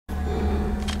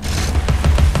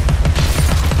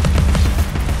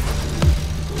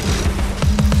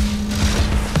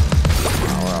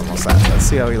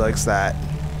see how he likes that.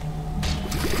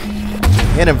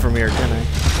 Hit him from here, can I?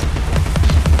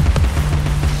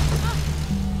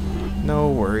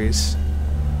 No worries.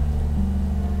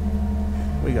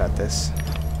 We got this.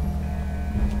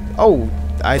 Oh,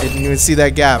 I didn't even see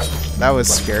that gap. That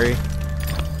was scary.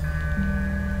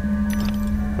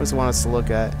 What does it want us to look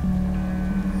at?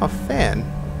 A fan.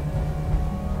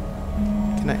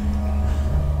 Can I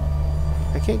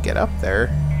can't get up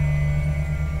there.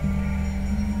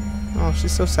 Oh,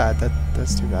 she's so sad.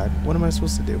 That's too bad. What am I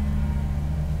supposed to do?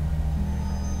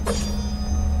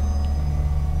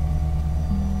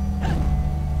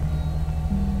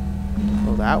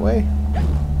 Go that way?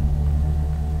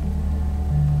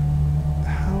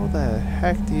 How the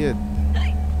heck do you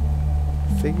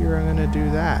figure I'm gonna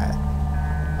do that?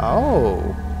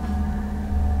 Oh.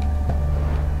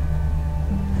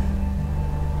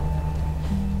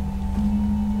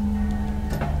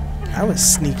 That was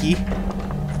sneaky.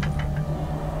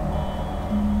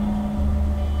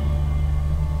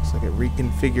 Looks like it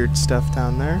reconfigured stuff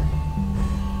down there.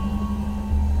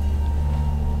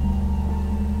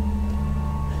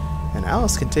 And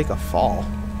Alice can take a fall.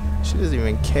 She doesn't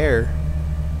even care.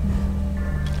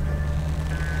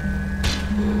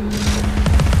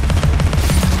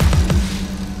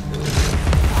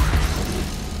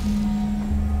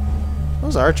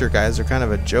 Those archer guys are kind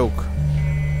of a joke.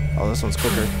 Oh, this one's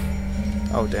quicker.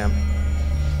 Oh, damn.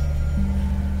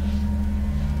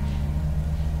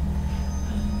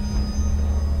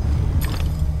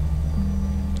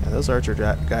 Yeah, those archer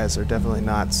guys are definitely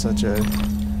not such a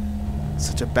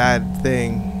bad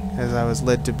thing as I was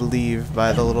led to believe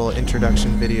by the little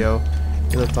introduction video.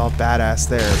 He looked all badass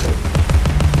there, but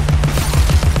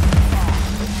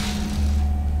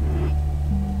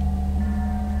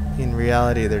in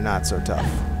reality, they're not so tough.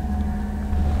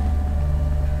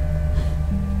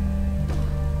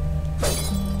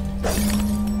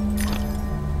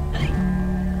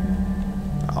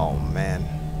 Oh, man.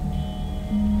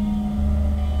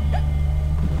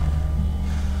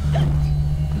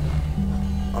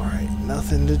 Alright,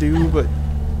 nothing to do, but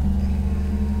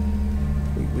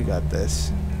we got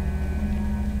this.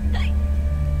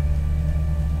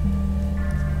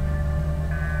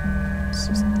 Let's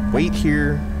just wait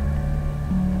here.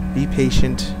 Be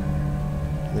patient.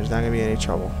 There's not going to be any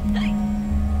trouble.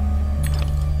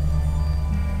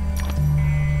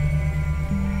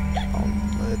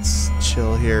 Let's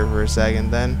chill here for a second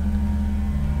then.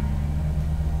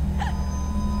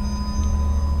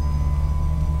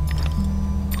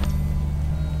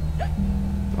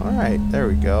 Alright, there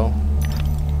we go.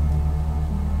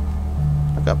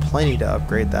 I've got plenty to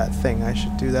upgrade that thing. I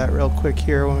should do that real quick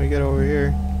here when we get over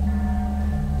here.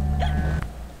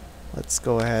 Let's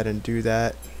go ahead and do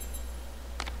that.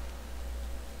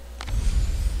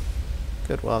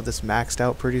 Good, we'll have this maxed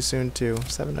out pretty soon too.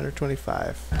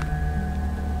 725.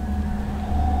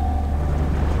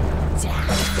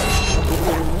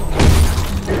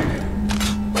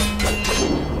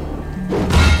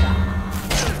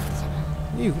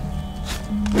 You.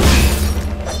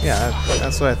 Yeah,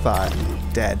 that's what I thought.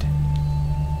 Dead.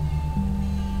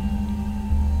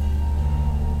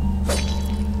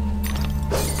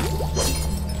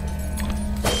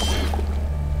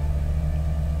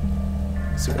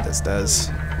 Let's see what this does.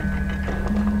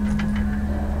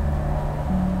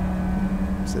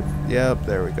 Yep,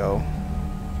 there we go.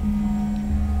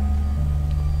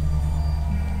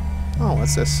 Oh,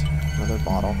 what's this? Another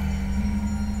bottle.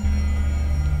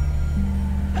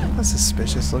 That's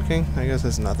suspicious looking. I guess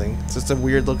it's nothing. It's just a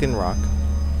weird looking rock.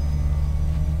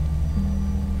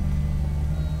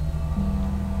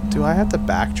 Do I have to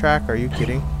backtrack? Are you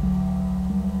kidding?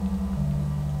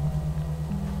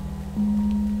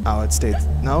 Oh, it stayed.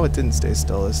 No, it didn't stay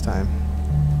still this time.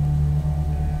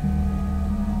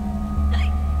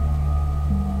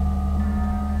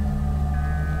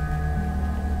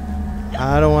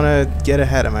 I don't want to get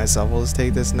ahead of myself. We'll just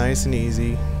take this nice and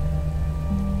easy.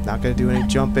 Not going to do any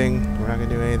jumping. We're not going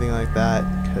to do anything like that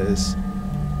because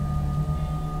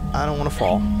I don't want to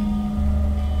fall.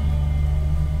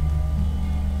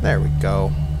 There we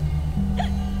go.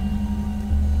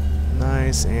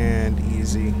 Nice and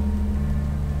easy.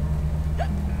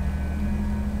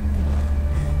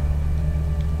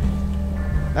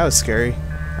 That was scary.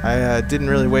 I didn't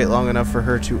really wait long enough for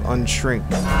her to unshrink.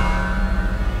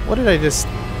 What did I just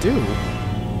do?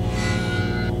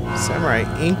 Samurai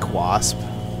ink wasp.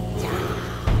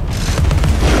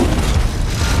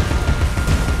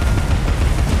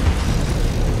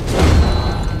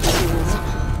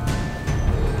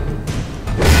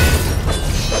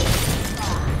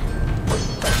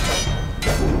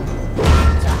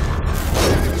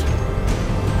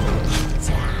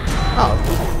 Oh,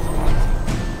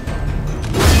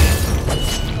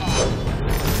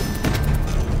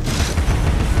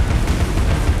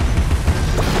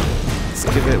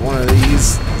 hit one of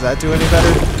these. Does that do any better?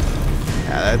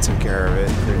 Yeah, that took care of it.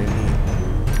 Very neat.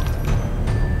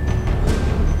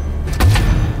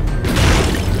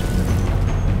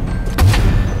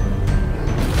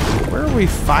 Where are we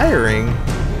firing?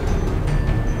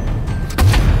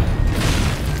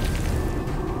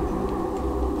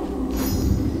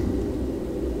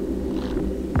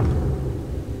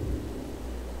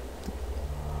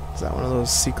 Is that one of those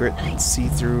secret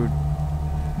see-through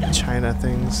China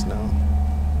things? No.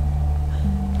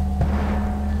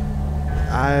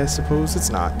 I suppose it's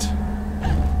not.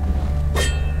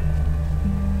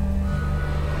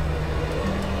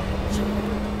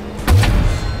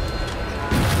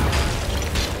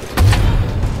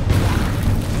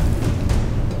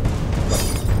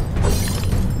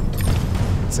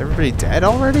 Is everybody dead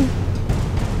already?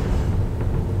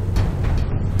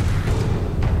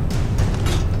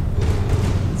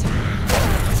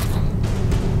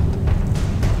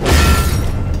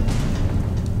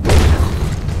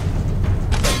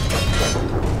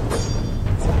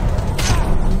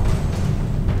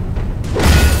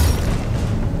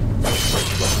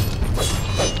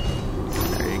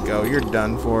 You're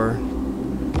done for.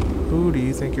 Who do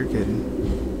you think you're kidding?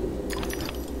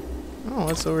 Oh,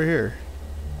 what's over here?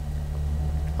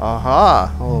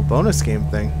 Aha! A little bonus game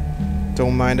thing.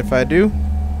 Don't mind if I do.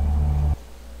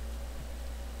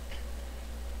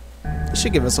 This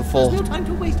should give us a full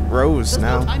rose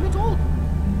now.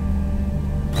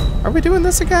 Are we doing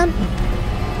this again?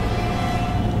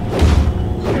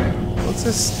 Let's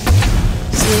just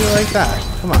see it like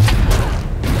that. Come on.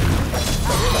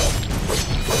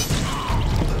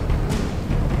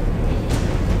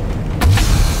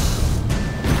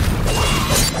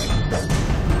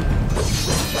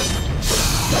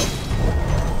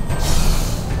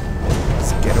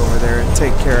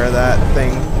 Take care of that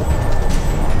thing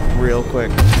real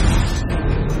quick.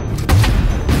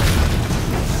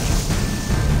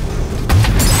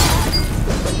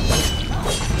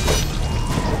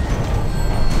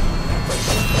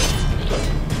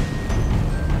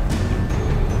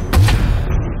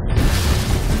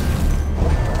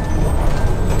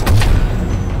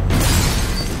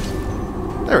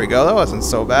 There we go, that wasn't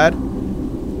so bad.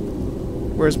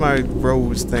 Where's my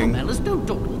rose thing?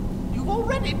 You've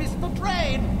already missed the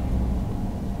train.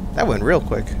 That went real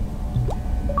quick.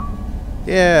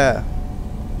 Yeah.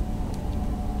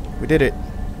 We did it.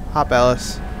 Hop,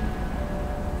 Alice.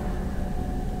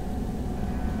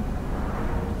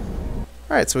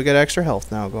 Alright, so we got extra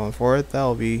health now going forward.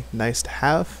 That'll be nice to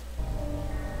have.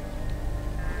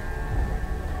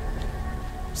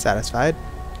 Satisfied.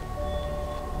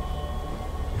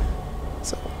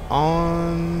 So,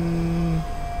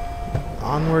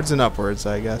 onwards and upwards,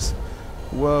 I guess.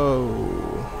 Whoa.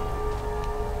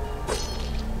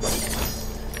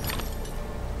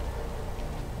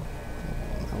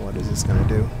 Now what is this gonna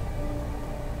do?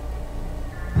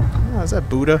 Oh, is that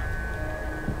Buddha?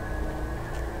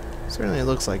 Certainly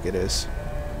looks like it is.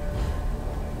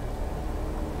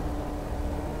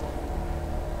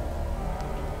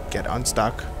 Get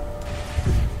unstuck.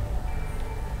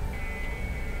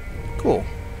 Cool.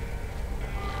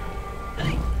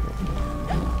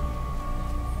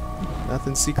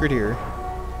 Nothing secret here.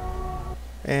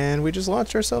 And we just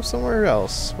launched ourselves somewhere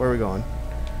else. Where are we going?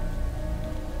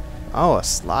 Oh, a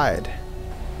slide.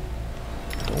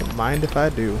 Don't mind if I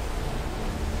do.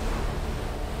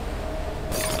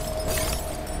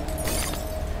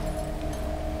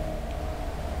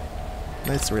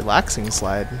 Nice relaxing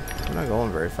slide. We're not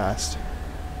going very fast.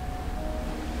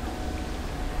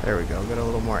 There we go. Got a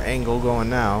little more angle going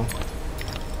now.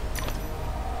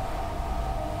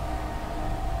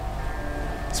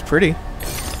 It's pretty.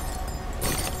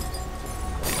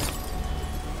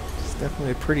 It's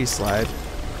definitely a pretty slide.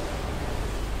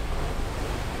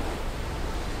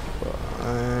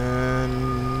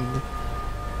 And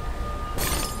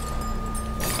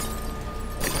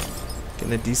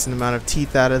getting a decent amount of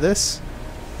teeth out of this.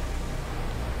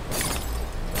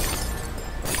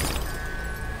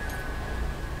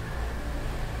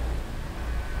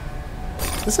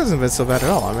 This hasn't been so bad at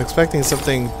all. I'm expecting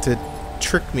something to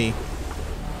trick me.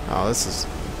 Oh, this is...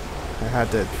 I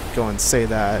had to go and say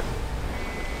that.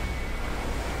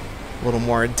 A little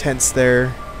more intense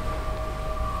there.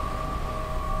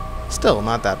 Still,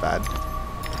 not that bad.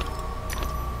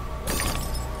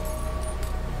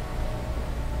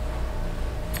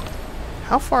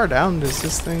 How far down does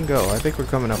this thing go? I think we're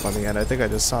coming up on the end. I think I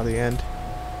just saw the end.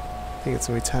 I think it's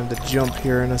going to be time to jump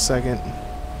here in a second.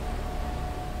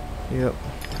 Yep.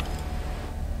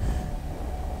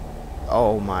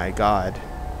 Oh my god.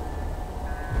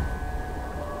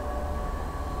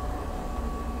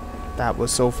 That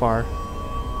was so far.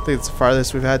 I think it's the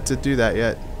farthest we've had to do that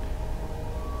yet.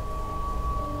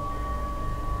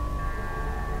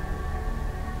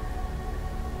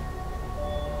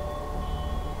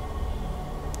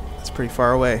 That's pretty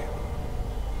far away.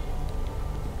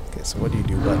 Okay, so what do you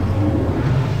do, button?